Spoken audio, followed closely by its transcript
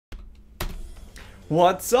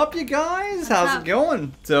What's up, you guys? How's it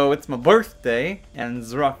going? So it's my birthday, and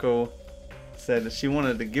Zurako said that she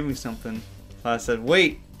wanted to give me something. I said,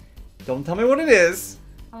 wait, don't tell me what it is.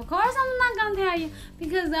 Of course I'm not gonna tell you,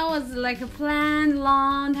 because that was like a planned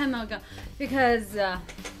long time ago. Because, how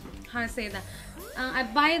to say that? I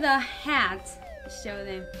buy the hat, show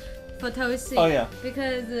them, for Toshi. Oh yeah.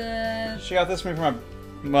 Because, she got this for me for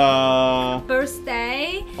my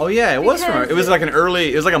birthday. Oh yeah, it was from her. It was like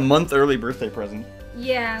a month early birthday present.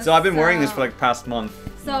 Yeah. So I've been wearing this for like the past month.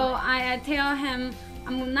 So I tell him,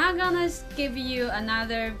 I'm not gonna give you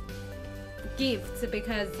another gift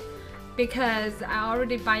because I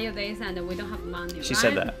already buy you this and we don't have money. She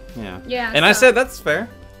said that. Yeah. Yeah. And I said that's fair.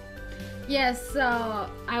 Yes. So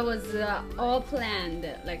I was all planned,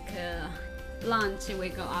 like lunch. We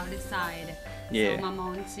go outside. Yeah. So my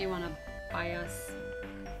mom, she wanna buy us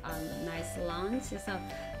a nice lunch. So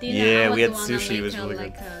dinner, yeah, I we had wanna sushi. make It was really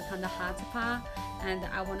like good. Kind of hot pot, and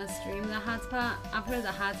I wanna stream the hot pot. After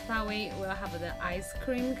the hot pot, we will have the ice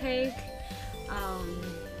cream cake.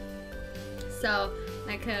 So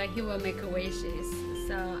like he will make wishes.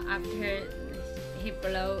 So after he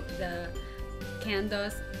blow the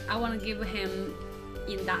candles, I wanna give him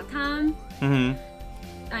in that time. Mm-hmm.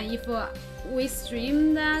 And if we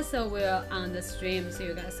stream that, so we're on the stream, so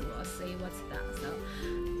you guys will see what's that. So,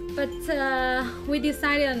 but we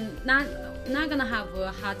decided not gonna have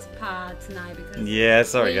a hot pot tonight because yeah,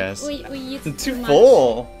 sorry guys. We eat too much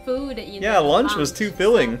full food in yeah, lunch was too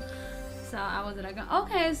filling. So I was like,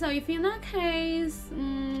 okay, so if in that case,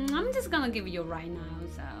 I'm just gonna give you right now.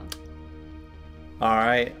 So. All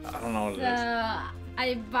right, I don't know what it is.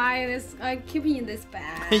 I buy this. I keep it in this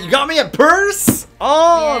bag. You got me a purse?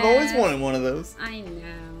 Oh, yes. I've always wanted one of those. I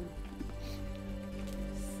know.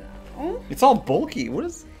 So. It's all bulky. What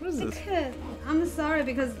is this? I'm sorry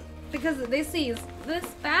because this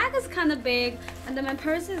bag is kind of big and then my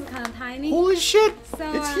purse is kind of tiny. Holy shit!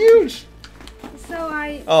 So, it's huge. So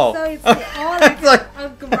Oh. So it's all like a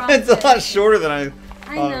ground. It's a lot shorter than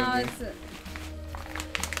I know it would be.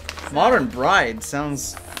 it's. Modern Bride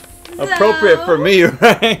sounds appropriate for me,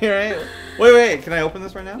 right? Wait, can I open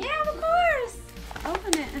this right now? Yeah, of course.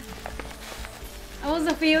 Open it. I was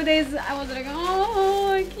a few days. I was like,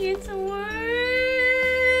 oh, I can't wait.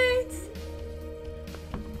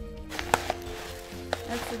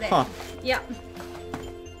 That's it. Huh. Yep.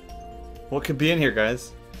 What could be in here,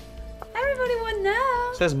 guys? Everybody would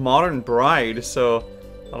know. It says Modern Bride, so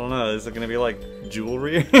I don't know. Is it gonna be like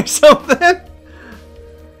jewelry or something?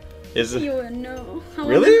 Is it? You will know.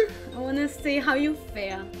 Really? I wanna see how you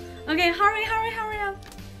feel. Okay, hurry up.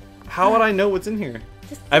 How would I know what's in here?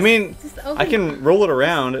 Just I mean, open I can roll it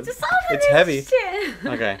around. Just open it's this heavy. shit.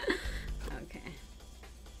 Okay.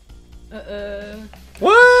 Okay.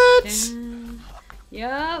 What?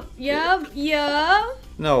 Yup.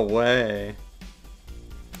 No way.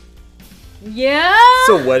 Yeah. It's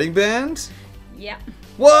a wedding band? Yeah.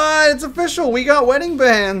 What? It's official. We got wedding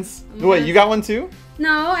bands. Wait, you got one too?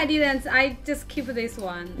 No, I didn't. I just keep this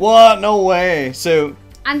one. What? No way. So.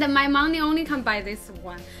 And my money only can buy this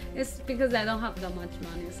one. It's because I don't have that much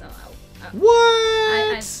money, so What?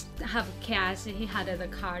 I have cash. He had the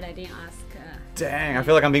card. I didn't ask. Dang, I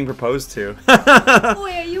feel like I'm being proposed to.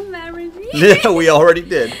 Will you marry me? Yeah, we already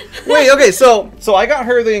did. Wait, okay, so I got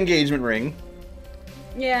her the engagement ring.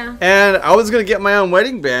 Yeah. And I was gonna get my own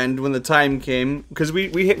wedding band when the time came, because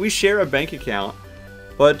we share a bank account,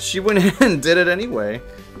 but she went in and did it anyway,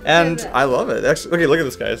 and I love it. Actually, okay, look at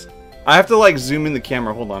this, guys. I have to like zoom in the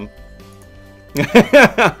camera. Hold on.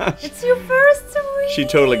 It's your first ring. She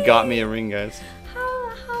totally got me a ring, guys. How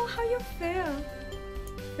you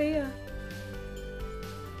feel?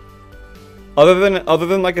 Other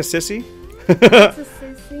than like a sissy. It's a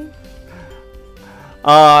sissy.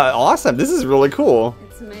 Awesome. This is really cool.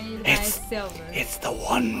 It's made by silver. It's the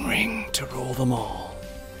one ring to rule them all.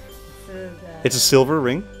 It's a silver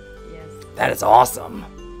ring? Yes. That is awesome.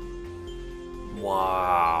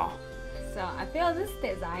 Wow. So I feel this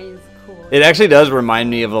design is cool. It actually does remind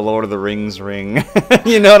me of the Lord of the Rings ring.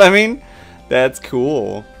 You know what I mean? That's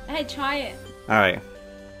cool. Hey, try it. Alright.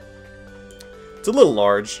 It's a little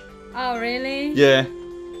large. Oh, really? Yeah.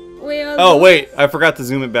 Oh, wait. I forgot to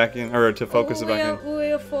zoom it back in, or to focus it back in. Will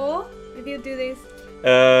it fall if you do this?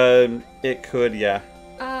 It could, yeah.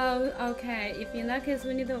 Oh, okay. If in that case,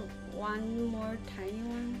 we need one more tiny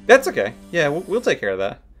one. That's okay. Yeah, we'll take care of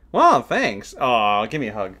that. Wow, thanks. Aw, give me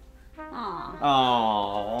a hug. Aww.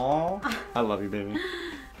 Aww. I love you, baby.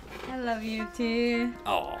 I love you too.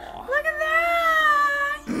 Aww. Look at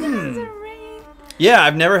that! That's a ring. Yeah,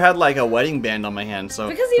 I've never had like a wedding band on my hand, so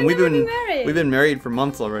because you've we've been married for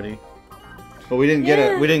months already, but we didn't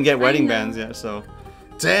get wedding bands yet. So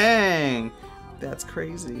Dang! That's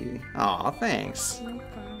crazy. Aw, thanks. No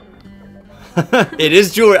problem. It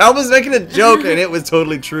is jewelry. I was making a joke and it was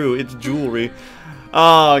totally true. It's jewelry.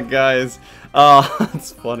 Oh, guys. Oh,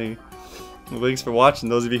 that's funny. Well, thanks for watching,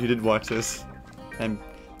 those of you who did watch this. And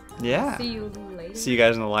yeah. See you later. See you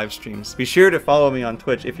guys in the live streams. Be sure to follow me on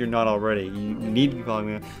Twitch if you're not already. You need to be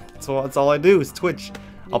following me. That's all I do is Twitch.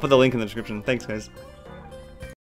 I'll put the link in the description. Thanks, guys.